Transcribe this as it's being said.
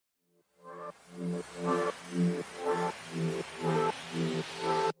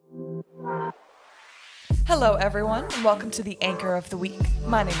Hello, everyone, and welcome to the Anchor of the Week.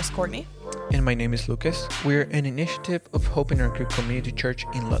 My name is Courtney. And my name is Lucas. We're an initiative of Hope in Our Creek Community Church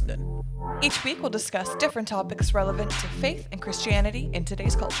in London. Each week, we'll discuss different topics relevant to faith and Christianity in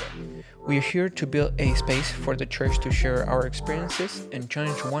today's culture. We are here to build a space for the church to share our experiences and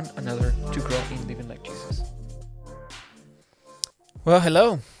challenge one another to grow in living like Jesus. Well,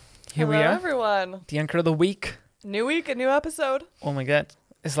 hello. Here we are. Hello, everyone. The Anchor of the Week. New week, a new episode. Oh my God.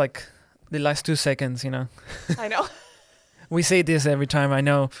 It's like the last 2 seconds, you know. I know. We say this every time, I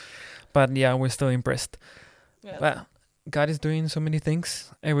know. But yeah, we're still impressed. Yes. But God is doing so many things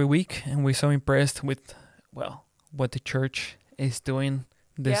every week. And we're so impressed with, well, what the church is doing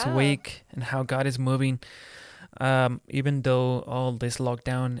this week and how God is moving. Even though all this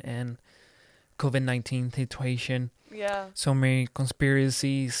lockdown and COVID-19 situation, so many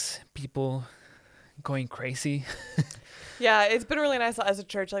conspiracies, people going crazy. Yeah, it's been really nice as a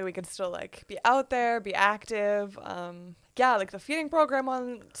church. Like, we can still be out there, be active. Like the feeding program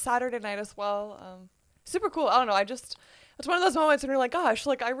on Saturday night as well. Super cool. I don't know. It's one of those moments when you're like, gosh,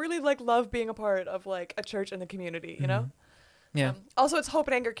 I really love being a part of a church in the community, you know? Yeah. Also, it's Hope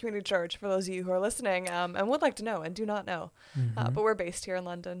and Anchor Community Church for those of you who are listening and would like to know and do not know. But we're based here in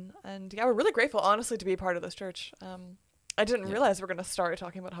London. And yeah, we're really grateful, honestly, to be part of this church. I didn't realize we're going to start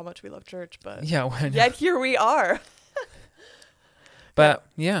talking about how much we love church, but yet here we are. But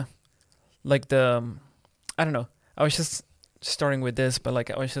I don't know. I was just starting with this, but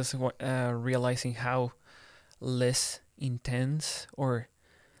I was just realizing how less intense or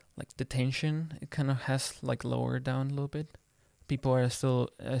the tension, it kind of has lowered down a little bit. People are still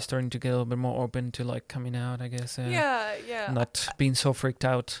starting to get a little bit more open to coming out, I guess. Not being so freaked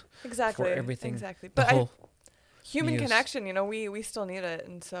out. Exactly. For everything. Exactly. But human connection, we still need it.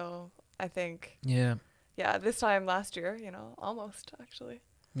 And so I think. Yeah, this time last year, almost actually.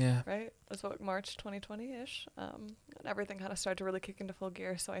 Yeah. Right? That's what, March 2020-ish. And everything kind of started to really kick into full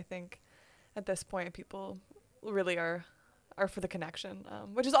gear. So I think at this point, people really are for the connection,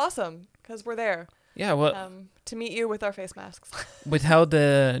 which is awesome because we're there. Yeah, well. To meet you with our face masks. With how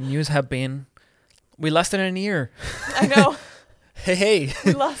the news have been, we lasted a year. I know. Hey.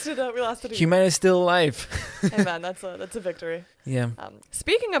 We lasted a year. Humanity is still alive. Hey man, that's a victory. Yeah.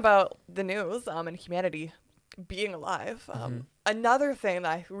 Speaking about the news and humanity being alive, another thing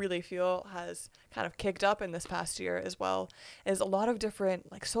that I really feel has kind of kicked up in this past year as well is a lot of different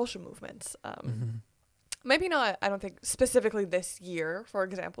social movements. Maybe not, I don't think specifically this year, for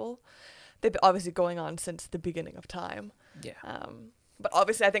example. They've been obviously going on since the beginning of time. Yeah. But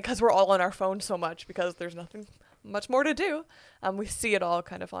obviously I think because we're all on our phones so much because there's nothing much more to do. We see it all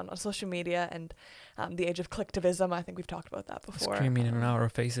kind of on social media and the age of clicktivism. I think we've talked about that before. Screaming in our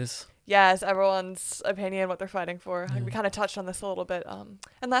faces. Yes, everyone's opinion, what they're fighting for. Yeah. We kind of touched on this a little bit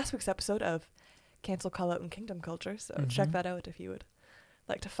in last week's episode of Cancel, Call Out, and Kingdom Culture. So check that out if you would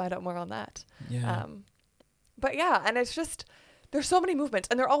like to find out more on that. Yeah. But yeah, and it's just, there's so many movements,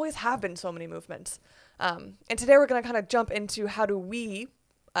 and there always have been so many movements. And today we're going to kind of jump into how do we,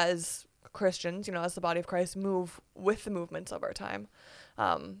 as Christians, as the body of Christ, move with the movements of our time.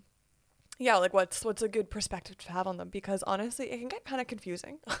 What's a good perspective to have on them? Because honestly, it can get kind of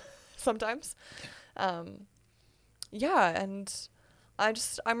confusing sometimes. And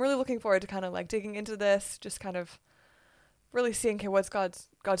I'm really looking forward to kind of digging into this, just kind of really seeing, okay, what's God's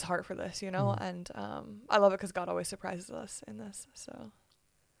heart for this, and I love it because God always surprises us in this. So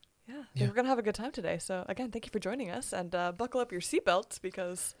yeah, we're gonna have a good time today. So again, thank you for joining us, and buckle up your seatbelts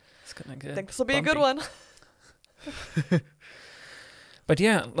because I think this will be a good one. But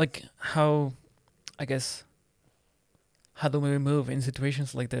yeah, how do we move in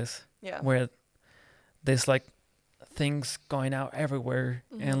situations like this? Yeah, where there's things going out everywhere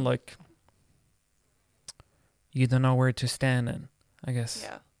and you don't know where to stand, and I guess.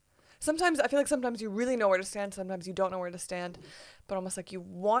 Yeah. Sometimes I feel sometimes you really know where to stand, sometimes you don't know where to stand, but almost you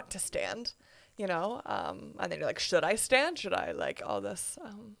want to stand, and then you're should I stand? Should I all this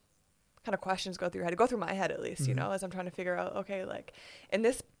kind of questions go through your head, go through my head at least, as I'm trying to figure out, okay, in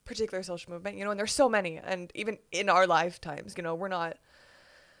this particular social movement, and there's so many, and even in our lifetimes,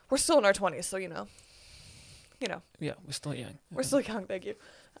 we're still in our 20s, so Yeah, we're still young. We're still young, thank you.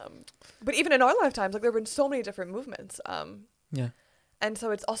 But even in our lifetimes, there have been so many different movements. And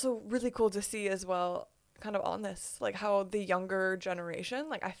so it's also really cool to see as well, kind of on this, how the younger generation,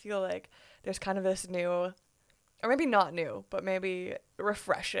 I feel there's kind of this new, or maybe not new, but maybe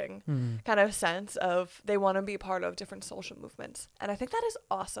refreshing kind of sense of they want to be part of different social movements. And I think that is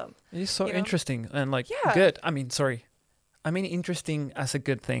awesome. It is so interesting and good. I mean, sorry. I mean, interesting as a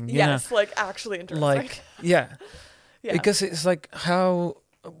good thing. Yes, actually interesting. Yeah. Because it's how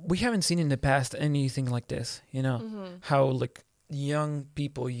we haven't seen in the past anything like this, you know, how like young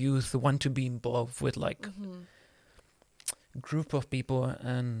people, youth want to be involved with like group of people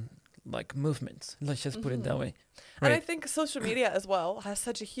and like movements. Let's just put it that way. And I think social media as well has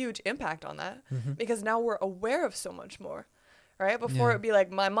such a huge impact on that because now we're aware of so much more, right? Before it'd be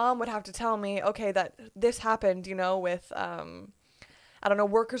like my mom would have to tell me, okay, that this happened, you know, with, I don't know,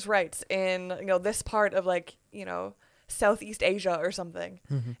 workers' rights in, you know, this part of like, you know, Southeast Asia or something,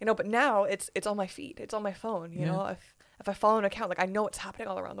 you know, but now it's on my feed. It's on my phone, you know, if I follow an account, like I know what's happening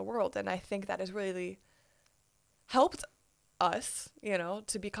all around the world. And I think that has really helped us, you know,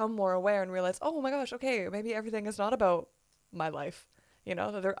 to become more aware and realize, oh my gosh, okay, maybe everything is not about my life, you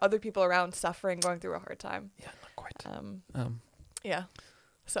know, that there are other people around suffering, going through a hard time. Yeah, not quite. Yeah.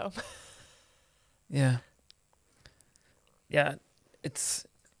 So. Yeah. Yeah. It's,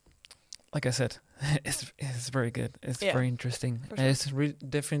 like I said, it's very good. It's very interesting. For sure. And it's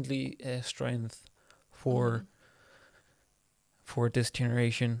definitely a strength for this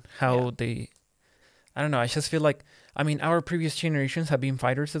generation, how they, I don't know, I just feel like, I mean, our previous generations have been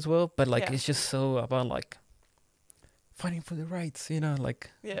fighters as well, but like it's just so about like fighting for the rights, you know,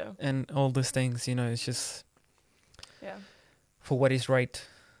 like and all these things, you know, it's just for what is right.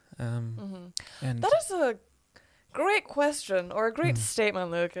 And that is a great question or a great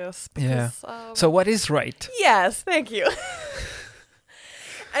statement, Lucas. Because, so what is right? Yes, thank you.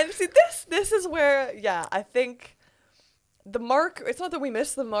 And see, this is where, I think the mark, it's not that we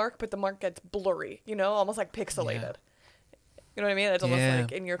miss the mark, but the mark gets blurry, you know, almost like pixelated. You know what I mean? It's almost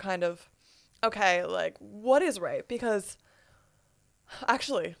like in your kind of, okay, like, what is right? Because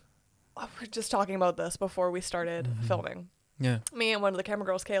actually, we were just talking about this before we started filming. Yeah. Me and one of the camera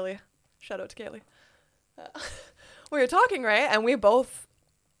girls, Kaylee. Shout out to Kaylee. We were talking, right? And we both,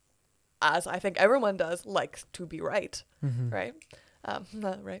 as I think everyone does, like to be right. Right?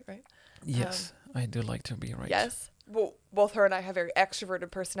 Right. Yes, I do like to be right. Yes. Well, both her and I have very extroverted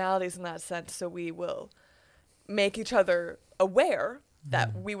personalities in that sense, so we will make each other aware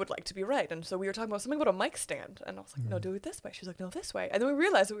that we would like to be right. And so we were talking about something about a mic stand, and I was like, no, do it this way. She was like, no, this way. And then we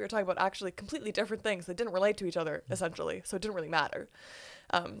realized that we were talking about actually completely different things that didn't relate to each other, essentially, so it didn't really matter.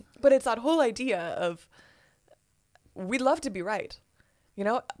 But it's that whole idea of we love to be right, you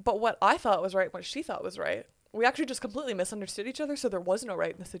know, but what I thought was right, what she thought was right, we actually just completely misunderstood each other, so there was no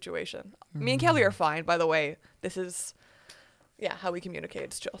right in the situation. Me and Kelly are fine, by the way. This is, how we communicate.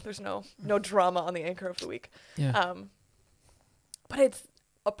 It's chill. There's no drama on the Anchor of the Week. Yeah. But it's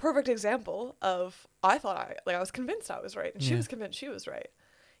a perfect example of, I thought I was convinced I was right, and she was convinced she was right,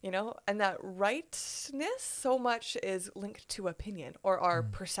 you know, and that rightness so much is linked to opinion or our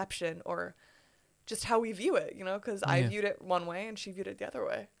perception or just how we view it, you know, because I viewed it one way and she viewed it the other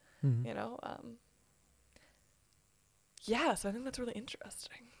way, you know. So I think that's really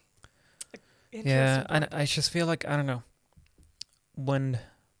interesting. And I just feel like, I don't know, when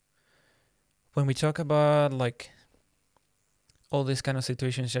we talk about like all these kind of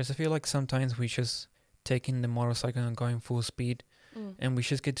situations, I just feel like sometimes we just taking the motorcycle and going full speed, and we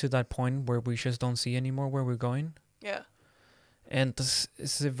just get to that point where we just don't see anymore where we're going. Yeah. And this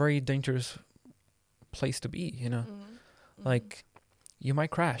is a very dangerous place to be, you know. Like, you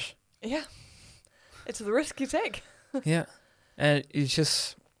might crash. Yeah. It's the risk you take. Yeah. And it's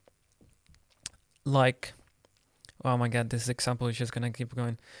just like, oh my God, this example is just gonna keep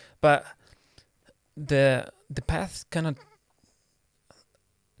going. But the path kind of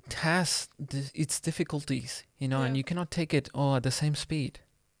has its difficulties, you know, and you cannot take it all at the same speed,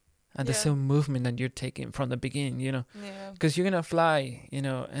 at the same movement that you're taking from the beginning, you know, because you're gonna fly, you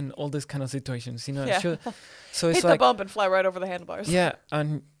know, and all these kind of situations, you know. So it's hit like the bump and fly right over the handlebars. Yeah,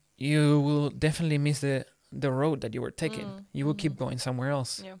 and you will definitely miss the road that you were taking. You will keep going somewhere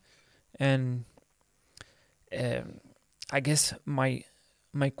else. Yeah. And I guess my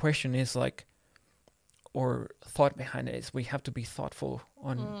question is like, or thought behind it is, we have to be thoughtful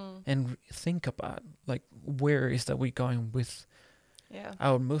on and think about like, where is that we going with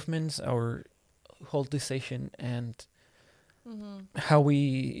our movements, our whole decision, and how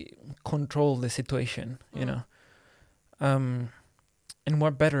we control the situation, you know. And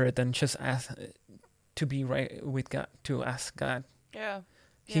what better than just ask to be right with God, to ask God.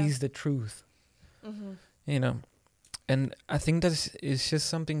 He's the truth, you know. And I think that is just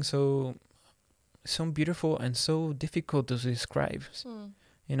something so beautiful and so difficult to describe,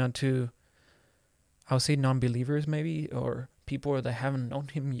 you know, to, I'll say non-believers maybe, or people that haven't known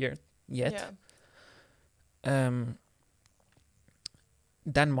him yet.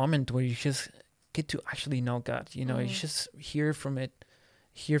 That moment where you just get to actually know God, you know, you just hear from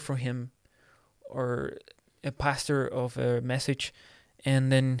him, or a pastor of a message,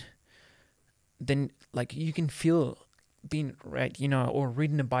 and then like you can feel being right, or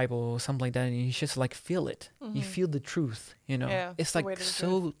reading the Bible or something like that, and you just like feel it. You feel the truth, Yeah, it's like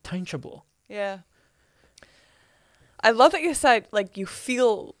so tangible. Yeah. I love that you said like you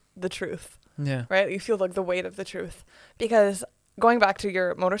feel the truth. Yeah. Right? You feel like the weight of the truth. Because going back to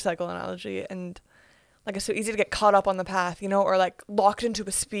your motorcycle analogy, and like it's so easy to get caught up on the path, or like locked into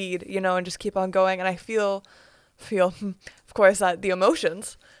a speed, and just keep on going. And I feel of course that the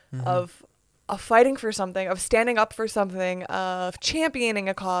emotions of fighting for something, of standing up for something, of championing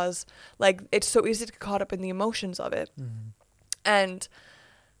a cause, like it's so easy to get caught up in the emotions of it. And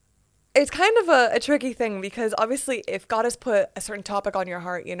it's kind of a tricky thing, because obviously if God has put a certain topic on your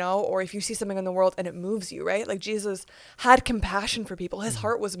heart, or if you see something in the world and it moves you, right? Like Jesus had compassion for people. His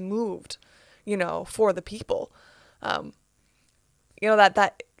heart was moved, for the people.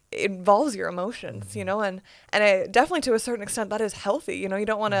 That involves your emotions, and definitely to a certain extent that is healthy. You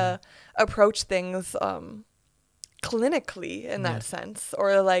don't want to approach things clinically in that sense,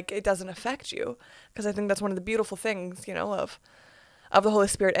 or like it doesn't affect you, because I think that's one of the beautiful things, of the Holy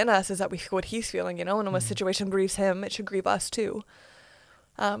Spirit in us, is that we feel what he's feeling, and when a situation grieves him, it should grieve us too.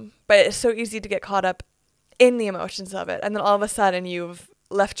 But it's so easy to get caught up in the emotions of it, and then all of a sudden you've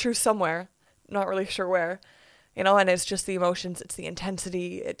left truth somewhere, not really sure where, and it's just the emotions, it's the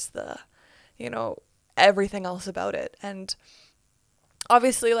intensity, it's the, everything else about it. And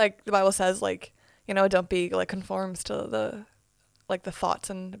obviously, like the Bible says, like, don't be like conforms to the thoughts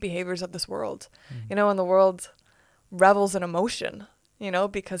and behaviors of this world, and the world revels in emotion,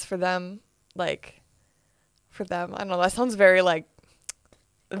 because for them, I don't know, that sounds very like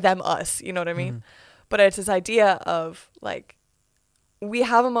them, us, you know what I mean? But it's this idea of like, we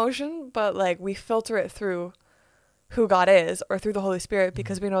have emotion, but like we filter it through who God is, or through the Holy Spirit,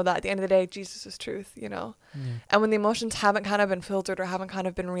 because we know that at the end of the day, Jesus is truth, And when the emotions haven't kind of been filtered, or haven't kind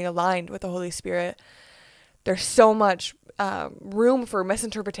of been realigned with the Holy Spirit, there's so much room for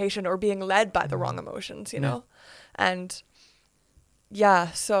misinterpretation or being led by the wrong emotions, And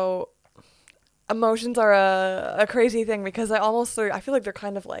yeah, so emotions are a crazy thing, because I feel like they're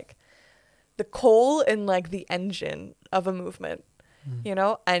kind of like the coal in like the engine of a movement,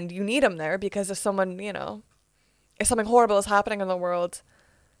 and you need them there, because if someone, if something horrible is happening in the world,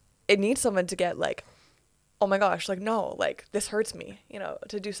 it needs someone to get like, oh my gosh, like, no, like this hurts me,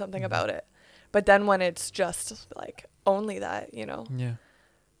 to do something about it. But then when it's just like only that, Yeah.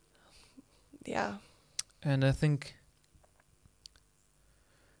 Yeah. And I think,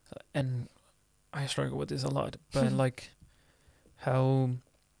 and I struggle with this a lot, but like how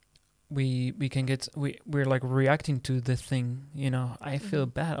we can get, we're like reacting to the thing, I feel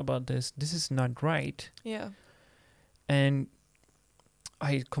bad about this. This is not right. Yeah. And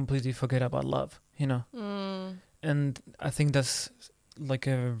I completely forget about love, And I think that's like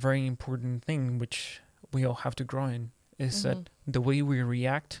a very important thing which we all have to grow in, is that the way we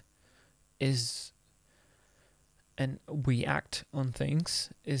react is, and we act on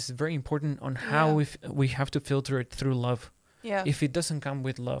things, is very important on how we have to filter it through love. Yeah. If it doesn't come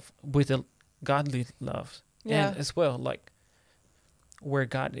with love, with a godly love, and as well like where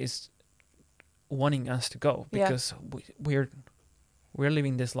God is wanting us to go, because we're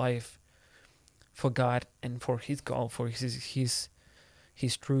living this life for God and for His goal, for His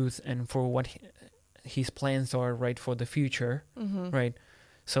truth, and for what His plans are, right, for the future, right?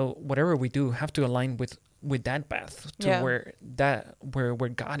 So whatever we do have to align with that path to where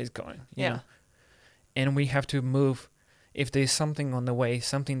God is going, you know? And we have to move if there's something on the way,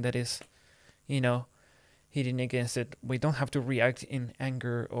 something that is, hitting against it. We don't have to react in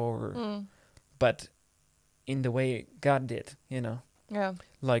anger or, but in the way God did, Yeah.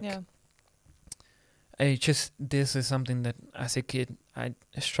 Like, this is something that as a kid I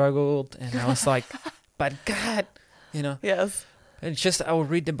struggled, and I was like, but God, Yes. It's just I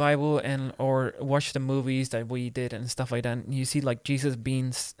would read the Bible or watch the movies that we did and stuff like that. And you see like Jesus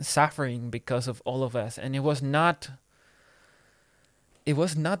being suffering because of all of us, and it was not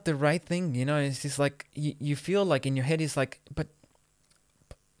the right thing, It's just like you feel like in your head it's like,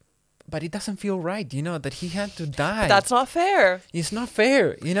 but it doesn't feel right, that he had to die. But that's not fair. It's not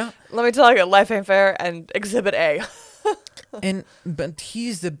fair, Let me tell you, life ain't fair, and Exhibit A. But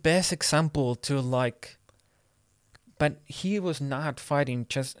he's the best example to like. But he was not fighting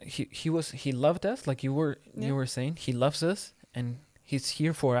just he loved us, like you were saying. He loves us and he's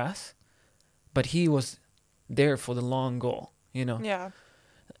here for us. But he was there for the long goal, Yeah.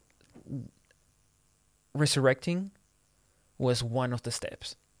 Resurrecting was one of the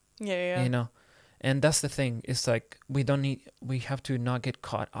steps. Yeah. And that's the thing. It's like we have to not get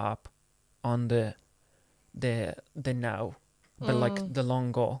caught up on the now, but like the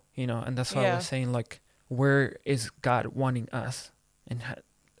long goal, you know. And that's why I was saying, like, where is God wanting us, and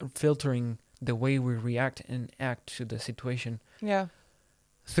filtering the way we react and act to the situation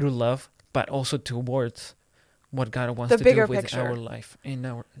through love, but also towards what God wants to do with our life, in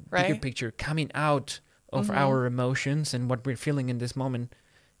our bigger picture, coming out of our emotions and what we're feeling in this moment,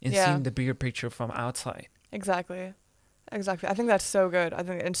 and seeing the bigger picture from outside. Exactly. I think that's so good. I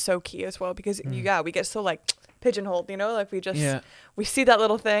think it's so key as well, because we get so like pigeonholed, you know, like we just we see that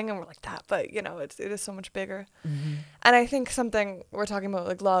little thing and we're like that, but you know, it is so much bigger. And I think something we're talking about,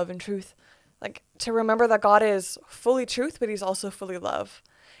 like love and truth, like to remember that God is fully truth, but he's also fully love.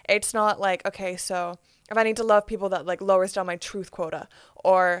 It's not like, okay, so if I need to love people, that like lowers down my truth quota,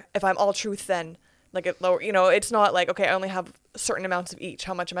 or if I'm all truth, then like it lower, you know, it's not like, okay, I only have certain amounts of each,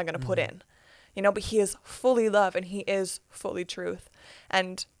 how much am I going to put in, you know? But he is fully love and he is fully truth.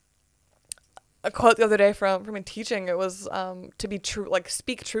 And a quote the other day from a teaching, it was to be true, like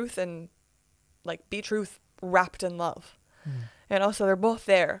speak truth and like be truth wrapped in love. You know, so they're both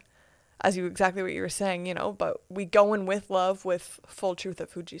there, as exactly what you were saying, you know, but we go in with love, with full truth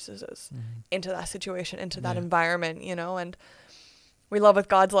of who Jesus is into that situation, into that environment, you know. And we love with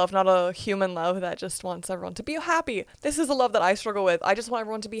God's love, not a human love that just wants everyone to be happy. This is a love that I struggle with. I just want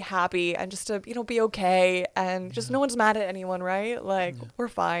everyone to be happy and just to, you know, be okay, and just no one's mad at anyone, right? Like we're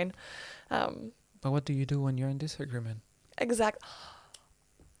fine. But what do you do when you're in disagreement? Exactly.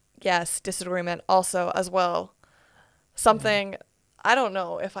 Yes, disagreement also as well. Something, I don't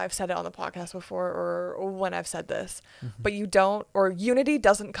know if I've said it on the podcast before or when I've said this, but unity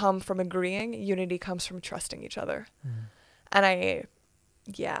doesn't come from agreeing. Unity comes from trusting each other. And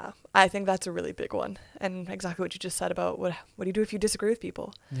I think that's a really big one. And exactly what you just said about what do you do if you disagree with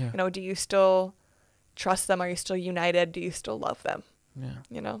people? You know, do you still trust them? Are you still united? Do you still love them?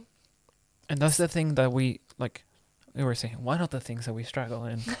 You know? And that's the thing that we were saying, one of the things that we struggle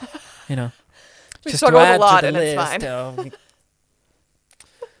in, you know. We struggle a lot, and it's fine.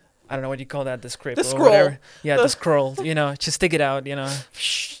 I don't know what you call that, the script. The scroll. Whatever. Yeah, the scroll, you know, just stick it out, you know.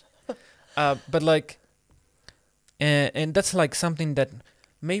 But like, and that's like something that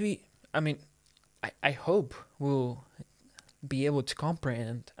maybe, I mean, I hope we'll be able to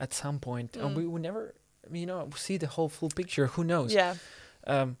comprehend at some point. And we will never, you know, see the whole full picture. Who knows? Yeah.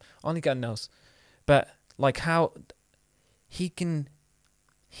 Only God knows. But like how he can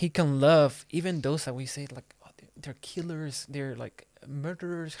love even those that we say like, oh, they're killers, they're like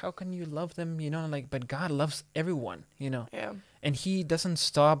murderers. How can you love them? You know, like, but God loves everyone, you know. Yeah. And he doesn't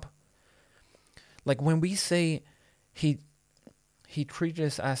stop. Like when we say he treats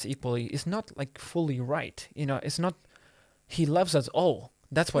us as equally, it's not like fully right. You know, it's not, he loves us all.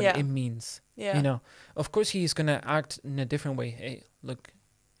 That's what it means. Yeah. You know, of course he's going to act in a different way. Hey, look,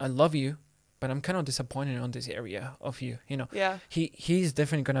 I love you, but I'm kind of disappointed on this area of you, you know. Yeah. He's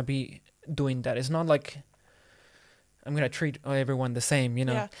definitely going to be doing that. It's not like I'm going to treat everyone the same, you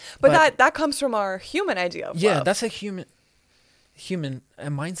know. Yeah. But that comes from our human idea of love. That's a human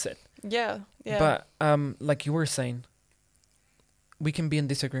mindset. Yeah. Yeah. But like you were saying, we can be in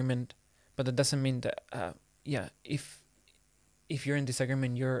disagreement, but that doesn't mean that if you're in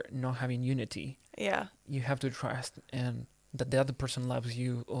disagreement, you're not having unity. Yeah. You have to trust and that the other person loves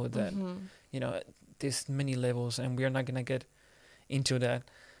you, or that you know, there's many levels, and we are not gonna get into that.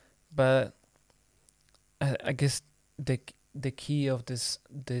 But I guess the key of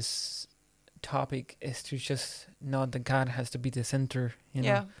this topic is to just know that God has to be the center, you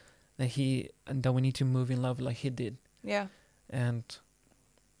know, that we need to move in love like he did. Yeah. And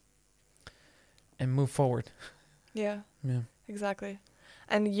move forward. Yeah. Yeah. Exactly.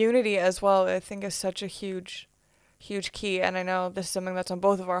 And unity as well, I think, is such a huge key. And I know this is something that's on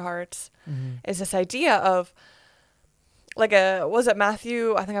both of our hearts, is this idea of like was it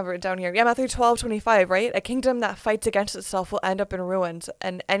Matthew? I think I've written it down here. Yeah, Matthew 12:25, right? A kingdom that fights against itself will end up in ruins,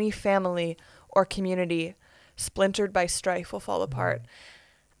 and any family or community splintered by strife will fall apart.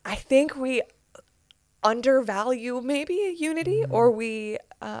 I think we undervalue maybe unity, or we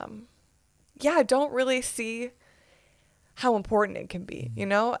don't really see how important it can be, you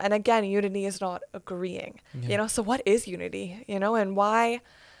know? And again, unity is not agreeing, you know? So what is unity, you know? And why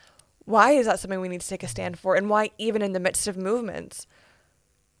is that something we need to take a stand for? And why even in the midst of movements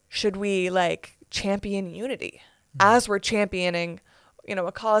should we like champion unity as we're championing, you know,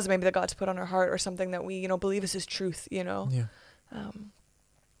 a cause maybe that God's put on our heart, or something that we, you know, believe is his truth, you know?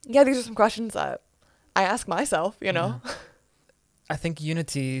 These are some questions that I ask myself, you know? I think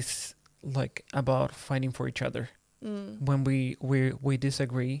unity is like about fighting for each other. When we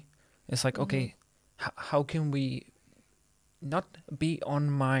disagree, it's like, okay, how can we not be on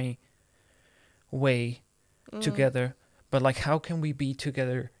my way together, but like how can we be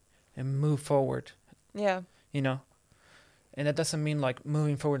together and move forward? Yeah. You know, and that doesn't mean like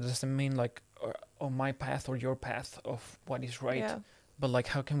moving forward doesn't mean like on my path or your path of what is right. Yeah. But like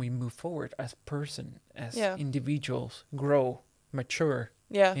how can we move forward as person, as Yeah. individuals, grow, mature,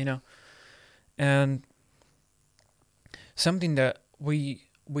 Yeah. you know? And something that we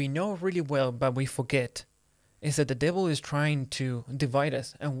know really well but we forget is that the devil is trying to divide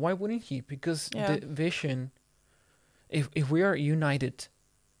us. And why wouldn't he? Because Yeah. the vision, if we are united,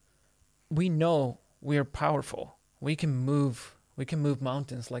 we know we are powerful. We can move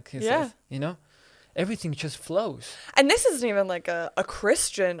mountains, like he Yeah. says, you know? Everything just flows. And this isn't even like a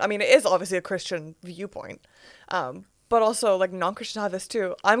Christian, I mean, it is obviously a Christian viewpoint. But also like non-Christians have this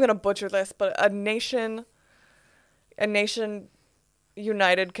too. I'm going to butcher this, but a nation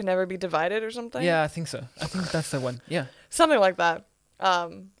united can never be divided or something. Yeah, I think so. I think that's the one. Yeah. Something like that.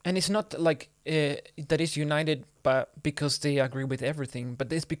 And it's not like that is united but because they agree with everything,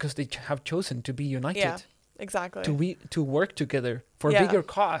 but it's because they have chosen to be united. Yeah, exactly. To work together for a Yeah. bigger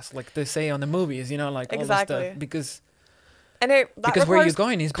cause, like they say on the movies, you know, like Exactly. all this stuff. Because that where you're requires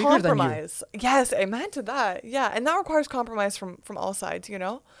going is bigger than you. compromise. Yes, amen to that. Yeah, and that requires compromise from all sides, you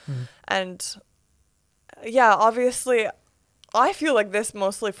know? Mhm. And yeah, obviously I feel like this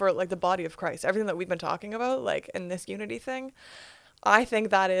mostly for like the body of Christ, everything that we've been talking about, like in this unity thing, I think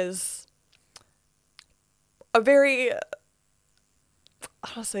that is a very, I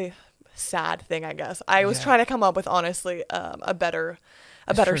don't say sad thing, I guess. I was Yeah. trying to come up with honestly a better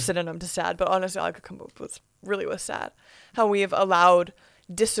Sure. synonym to sad, but honestly all I could come up with was sad. How we've allowed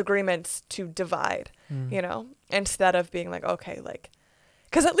disagreements to divide, Mm. you know, instead of being like, okay, like,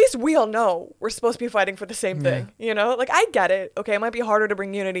 because at least we all know we're supposed to be fighting for the same thing, you know? Like, I get it. Okay, it might be harder to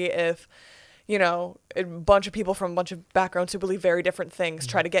bring unity if, you know, a bunch of people from a bunch of backgrounds who believe very different things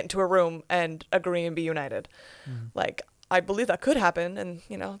try to get into a room and agree and be united. Mm. Like, I believe that could happen in,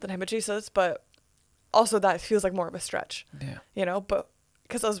 you know, the name of Jesus, but also that feels like more of a stretch, Yeah. you know? But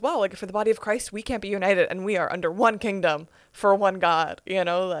because as well, like, for the body of Christ, we can't be united and we are under one kingdom for one God, you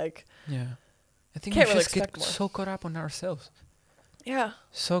know? Like, Yeah. I think Can't we really just get expect more. so caught up on ourselves. yeah.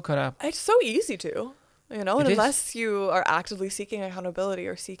 So caught up. It's so easy to, you know, and It is. unless you are actively seeking accountability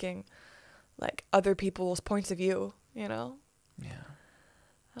or seeking like other people's points of view, you know? Yeah.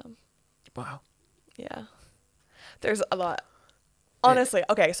 Um, Wow. Yeah. There's a lot. Honestly,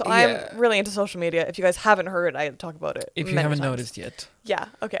 okay, so I'm really into social media. If you guys haven't heard, I talk about it. If you many haven't times. noticed yet. Yeah,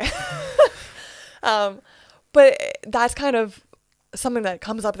 okay. But that's kind of something that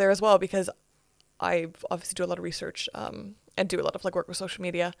comes up there as well because I obviously do a lot of research and do a lot of like work with social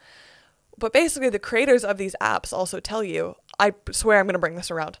media. But basically the creators of these apps also tell you, I swear I'm going to bring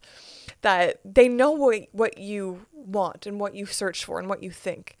this around, that they know what you want and what you search for and what you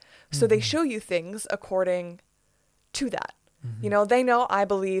think. So they show you things according to that. Mm-hmm. You know, they know I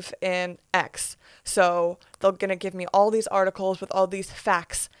believe in X. So they're going to give me all these articles with all these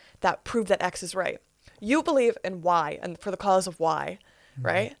facts that prove that X is right. You believe in Y and for the cause of Y,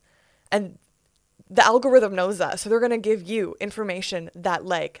 right? And the algorithm knows that. So they're going to give you information that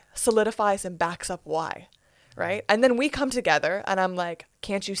like solidifies and backs up Y, right? And then we come together and I'm like,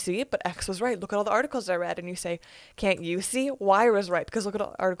 can't you see? But X was right. Look at all the articles I read. And you say, can't you see? Y was right because look at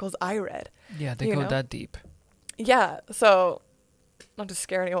all the articles I read. Yeah, they You go know? that deep. Yeah. So not to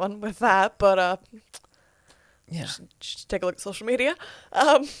scare anyone with that, but Yeah. just take a look at social media.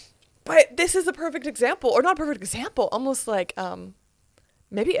 But this is a perfect example, or not a perfect example, almost like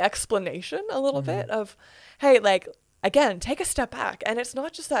maybe explanation a little bit of, hey, like, again, take a step back. And it's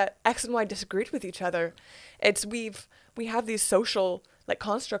not just that X and Y disagreed with each other. It's we have these social like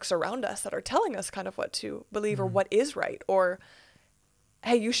constructs around us that are telling us kind of what to believe or what is right. Or,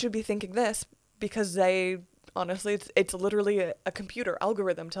 hey, you should be thinking this because they, honestly, it's literally a computer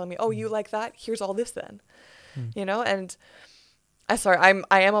algorithm telling me, oh, you like that? Here's all this then. You know, and I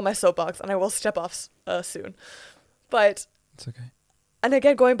am on my soapbox and I will step off soon. But It's okay. and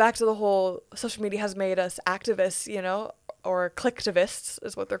again, going back to the whole social media has made us activists, you know, or clicktivists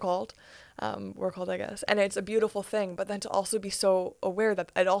is what they're called. We're called, I guess. And it's a beautiful thing. But then to also be so aware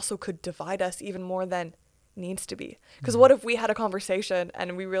that it also could divide us even more than needs to be. Because what if we had a conversation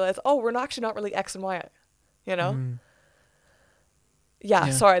and we realized, oh, we're actually not really X and Y, you know? Mm. Yeah,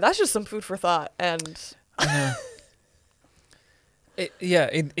 Yeah. sorry. That's just some food for thought. And I know.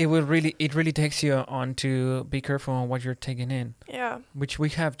 It really takes you on to be careful on what you're taking in, yeah, which we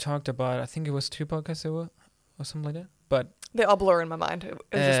have talked about. I think it was 2 podcasts ago or something like that. But they all blur in my mind. It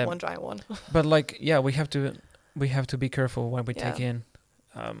was just one giant one. like yeah, we have to be careful what we take Yeah.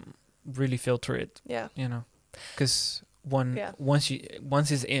 in. Really filter it, Yeah. you know, because Yeah. once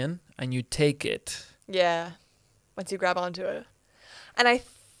it's in and you take it, Yeah. once you grab onto it. And I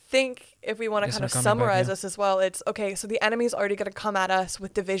think if we want to It's kind not of coming summarize back, yeah. this as well, it's okay, so the enemy's already going to come at us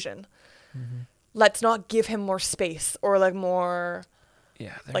with division. Mm-hmm. Let's not give him more space or like more,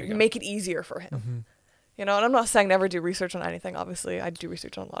 Yeah, there like you go. make it easier for him. Mm-hmm. You know, and I'm not saying never do research on anything. Obviously, I do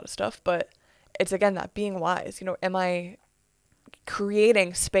research on a lot of stuff, but it's again that being wise. You know, am I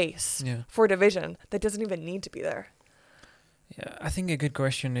creating space Yeah. for division that doesn't even need to be there? Yeah, I think a good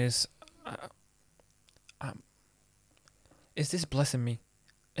question is this blessing me?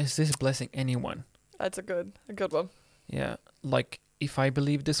 Is this blessing anyone? That's a good one. Yeah, like if I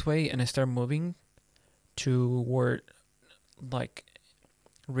believe this way and I start moving toward like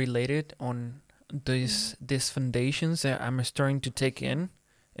related on these foundations that I'm starting to take in,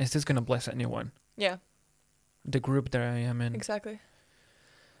 is this gonna bless anyone? Yeah, The group that I am in. exactly.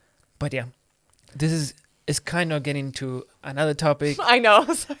 But yeah, this is kind of getting to another topic. I know.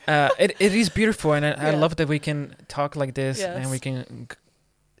 It is beautiful, and I Yeah. love that we can talk like this, Yes. and we can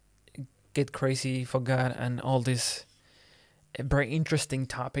get crazy for God and all these very interesting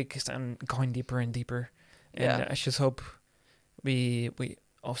topics and going deeper and deeper. And Yeah. I just hope we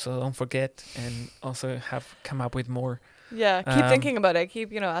also don't forget and also have come up with more. Yeah, keep Um, thinking about it.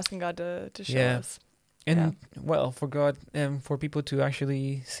 Keep, asking God to show Yeah. us. And well, for God and for people to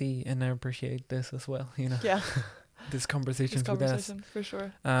actually see and appreciate this as well, Yeah, these this conversations with us. conversation for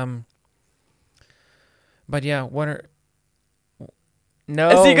sure. But yeah, what are no?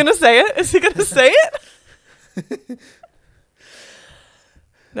 Is he gonna say it? Is he gonna say it?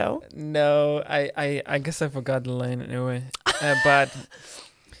 No. No, I guess I forgot the line anyway. But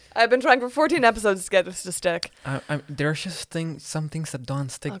I've been trying for 14 episodes to get this to stick. there's just some things that don't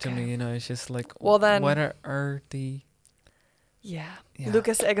stick to Okay. me. It's just like, Well, then- what are the? Yeah. Yeah.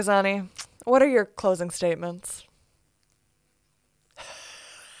 Lucas Egazani, what are your closing statements?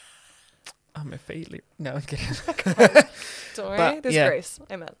 I'm a failure. No, I'm kidding. Don't worry. But, There's yeah. grace.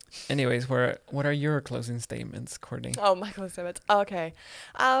 Amen. Anyways, what are your closing statements, Courtney? Oh, my closing statements. Okay.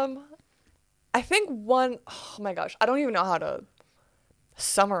 I think one, oh my gosh, I don't even know how to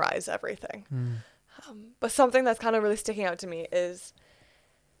summarize everything. But something that's kind of really sticking out to me is,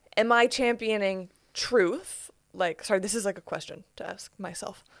 am I championing truth? Like, sorry, this is like a question to ask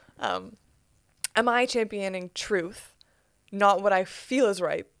myself. Am I championing truth, not what I feel is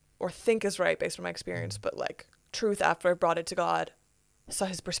right or think is right based on my experience, but like truth after I brought it to God, saw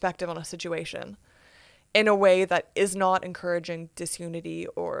his perspective on a situation in a way that is not encouraging disunity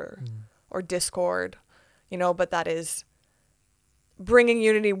or discord, but that is bringing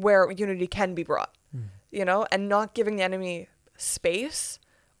unity where unity can be brought, and not giving the enemy space,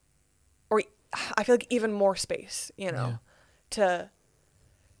 or I feel like even more space, to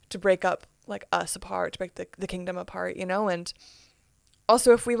break up like us apart, to break the kingdom apart, and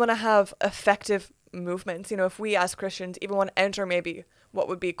also if we want to have effective movements, if we as Christians even want to enter maybe what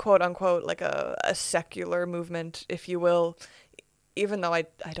would be quote unquote like a secular movement, if you will, even though I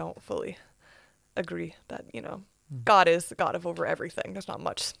don't fully agree that, God is the God of over everything. There's not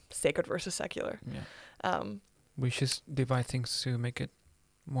much sacred versus secular. Yeah. We should divide things to make it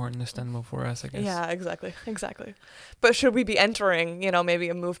more understandable for us, I guess. Yeah, exactly. But should we be entering, maybe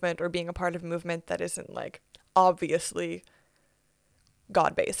a movement or being a part of a movement that isn't like obviously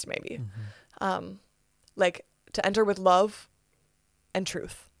God-based maybe? Like to enter with love and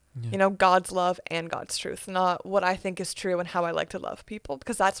truth. Yeah. God's love and God's truth, not what I think is true and how I like to love people,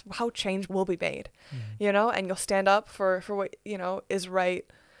 because that's how change will be made, and you'll stand up for what, is right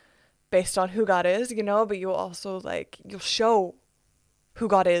based on who God is, but you'll also you'll show who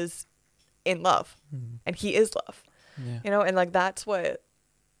God is in love, and he is love, Yeah. and that's what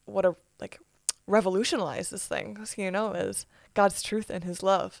revolutionized this thing, is God's truth and his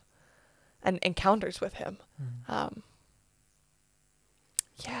love and encounters with him.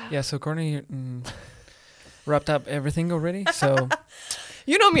 Yeah, so Courtney wrapped up everything already. So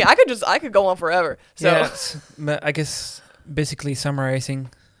You know me, I could go on forever. So yes, but I guess basically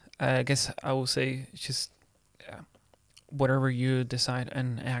summarizing, I guess I will say just whatever you decide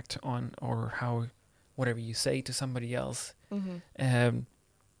and act on, or whatever you say to somebody else,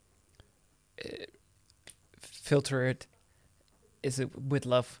 filter it. Is it with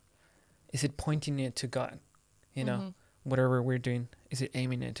love? Is it pointing it to God? Whatever we're doing, is it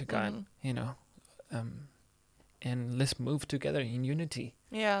aiming it to God? And let's move together in unity.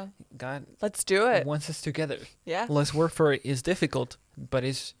 Yeah. God Let's do it. wants us together. Yeah. Let's work for it. It's difficult, but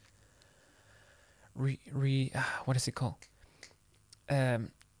it's what is it called?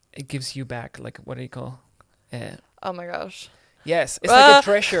 It gives you back, like, what do you call? Oh my gosh. Yes, it's like a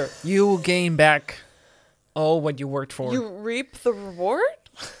treasure. You will gain back all what you worked for. You reap the reward?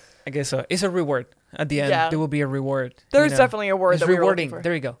 I guess so. It's a reward. At the end, there will be a reward. There's definitely a word it's that rewarding. We're looking for.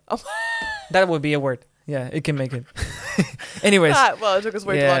 There you go. Oh. That would be a word. Yeah, it can make it. Anyways. Well, it took us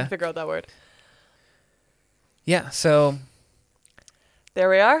way too long to figure out that word. Yeah, so. There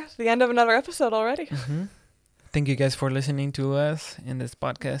we are. The end of another episode already. Mm-hmm. Thank you guys for listening to us in this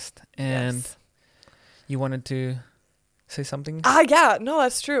podcast. And you wanted to say something? Yeah, no,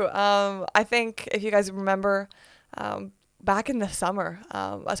 that's true. I think if you guys remember, back in the summer,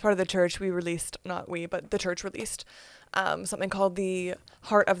 as part of the church, the church released something called the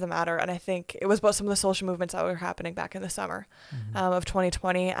Heart of the Matter. And I think it was about some of the social movements that were happening back in the summer of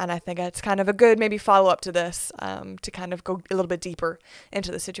 2020. And I think it's kind of a good maybe follow up to this to kind of go a little bit deeper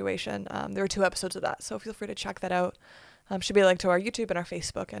into the situation. There were 2 episodes of that, so feel free to check that out. Should be linked to our YouTube and our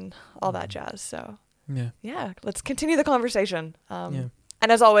Facebook and all that jazz. So yeah, let's continue the conversation.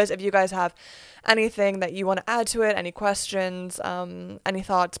 And as always, if you guys have anything that you want to add to it, any questions, any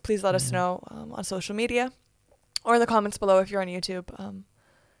thoughts, please let us know on social media or in the comments below if you're on YouTube.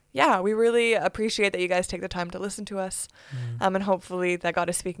 We really appreciate that you guys take the time to listen to us. And hopefully that God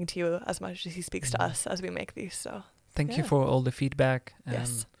is speaking to you as much as he speaks to us as we make these. So thank you for all the feedback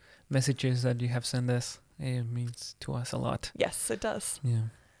and messages that you have sent us. It means to us a lot. Yes, it does. Yeah.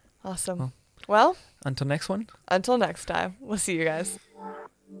 Awesome. Well, until next one. Until next time. We'll see you guys.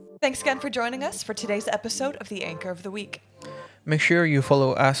 Thanks again for joining us for today's episode of The Anchor of the Week. Make sure you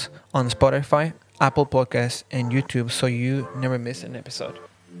follow us on Spotify, Apple Podcasts, and YouTube so you never miss an episode.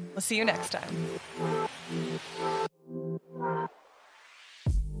 We'll see you next time.